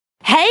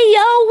Hey,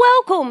 y'all,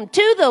 welcome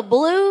to the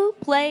Blue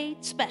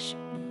Plate Special.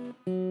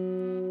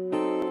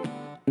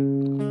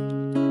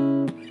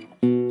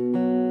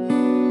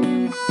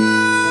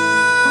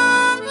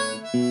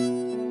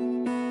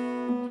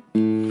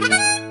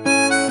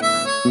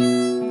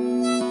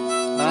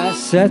 I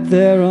sat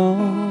there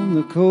on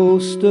the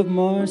coast of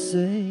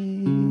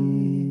Marseilles.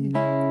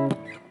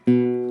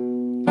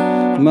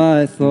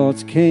 My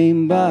thoughts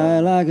came by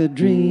like a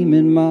dream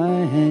in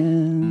my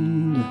hand.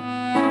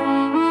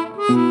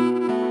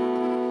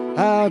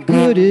 How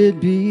good it'd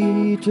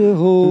be to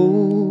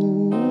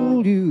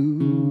hold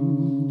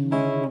you.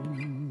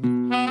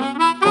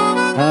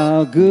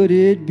 How good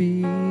it'd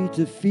be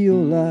to feel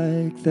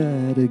like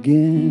that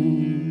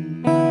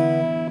again.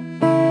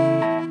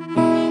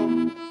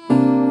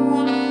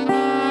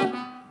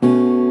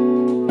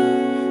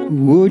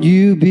 Would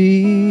you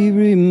be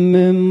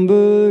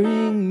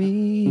remembering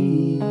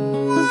me?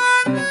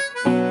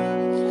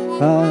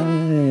 I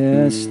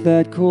asked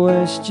that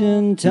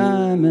question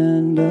time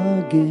and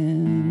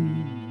again,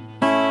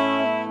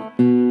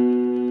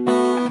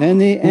 and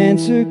the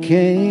answer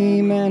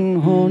came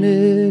and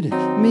haunted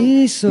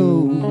me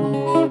so.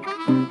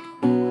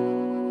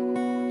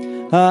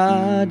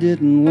 I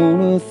didn't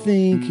want to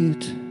think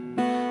it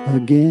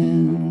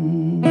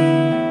again.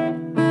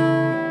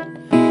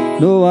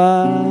 No,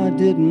 I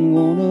didn't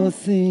want to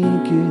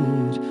think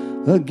it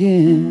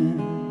again.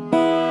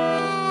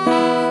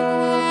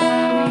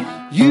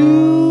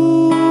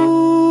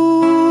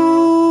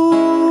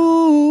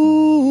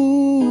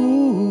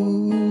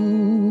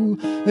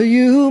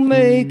 You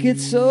make it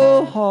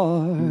so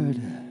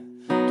hard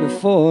to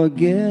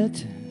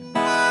forget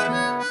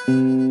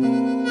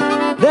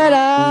that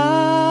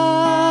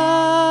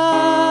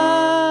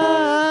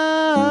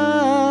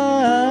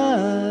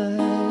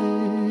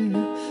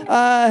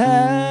I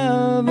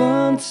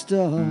haven't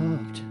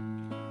stopped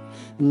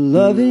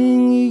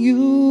loving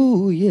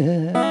you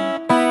yet.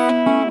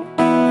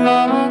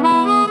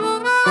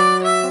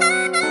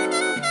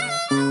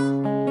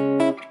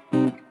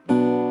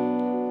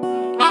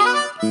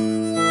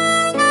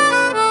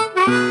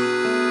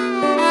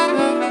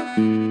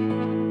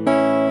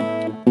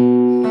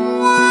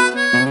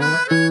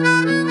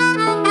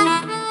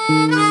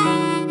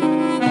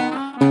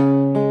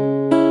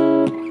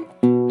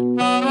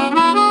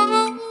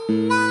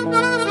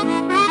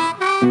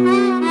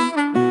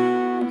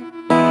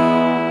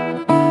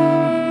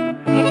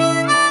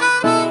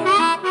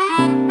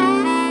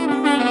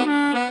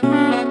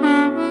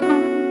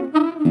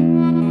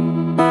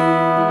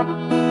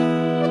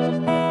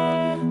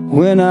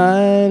 When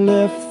I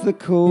left the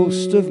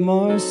coast of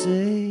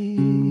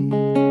Marseilles,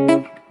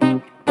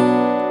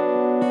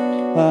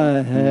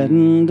 I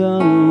hadn't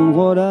done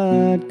what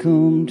I'd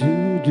come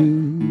to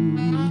do.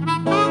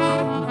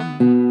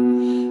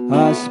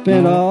 I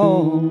spent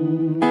all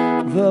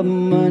the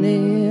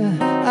money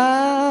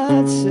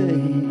I'd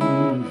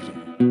saved,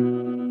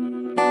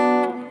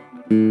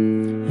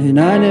 and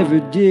I never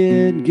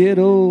did get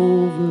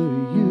over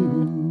you.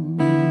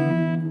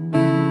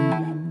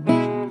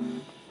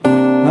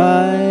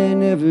 I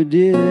never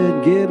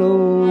did get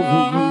over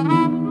you.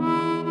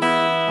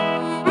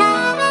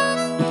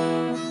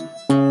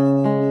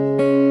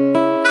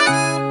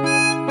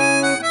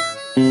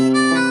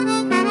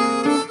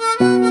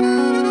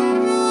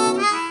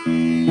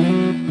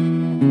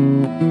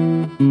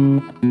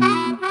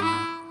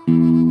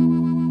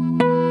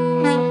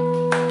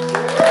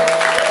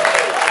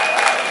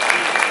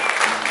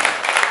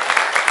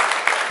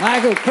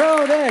 Michael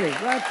Crow Daddy,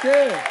 right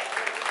there.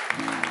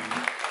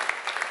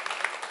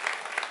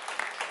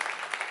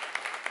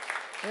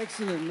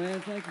 Excellent,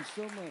 man. Thank you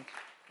so much.